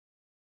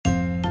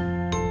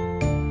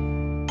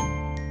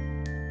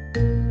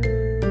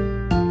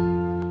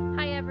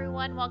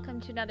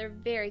welcome to another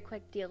very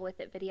quick deal with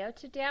it video.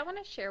 Today I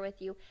want to share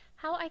with you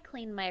how I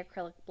clean my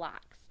acrylic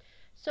blocks.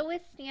 So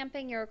with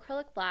stamping your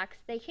acrylic blocks,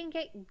 they can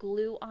get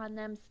glue on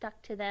them, stuck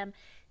to them.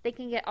 They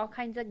can get all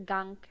kinds of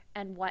gunk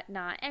and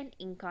whatnot and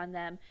ink on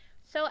them.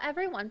 So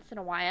every once in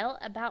a while,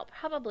 about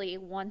probably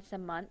once a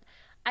month,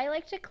 I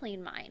like to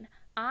clean mine.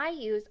 I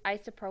use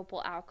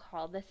isopropyl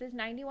alcohol. This is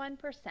 91%.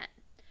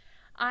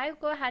 I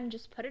go ahead and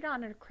just put it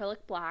on an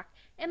acrylic block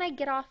and I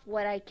get off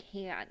what I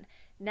can.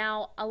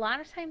 Now, a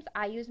lot of times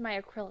I use my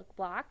acrylic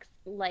blocks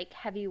like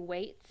heavy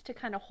weights to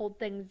kind of hold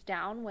things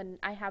down when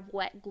I have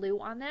wet glue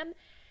on them.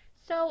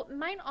 So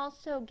mine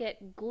also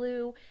get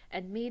glue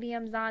and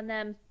mediums on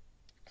them.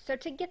 So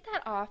to get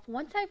that off,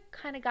 once I've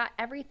kind of got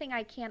everything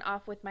I can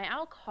off with my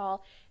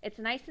alcohol, it's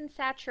nice and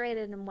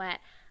saturated and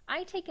wet,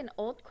 I take an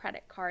old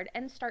credit card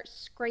and start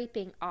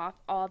scraping off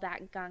all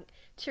that gunk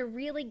to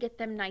really get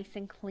them nice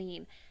and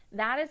clean.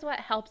 That is what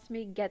helps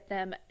me get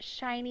them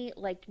shiny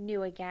like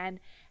new again.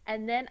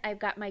 And then I've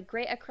got my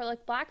great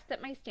acrylic blocks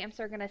that my stamps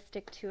are going to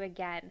stick to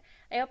again.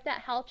 I hope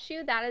that helps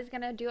you. That is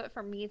going to do it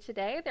for me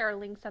today. There are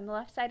links on the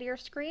left side of your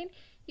screen.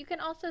 You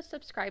can also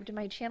subscribe to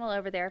my channel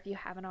over there if you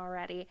haven't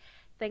already.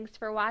 Thanks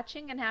for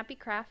watching and happy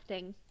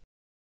crafting.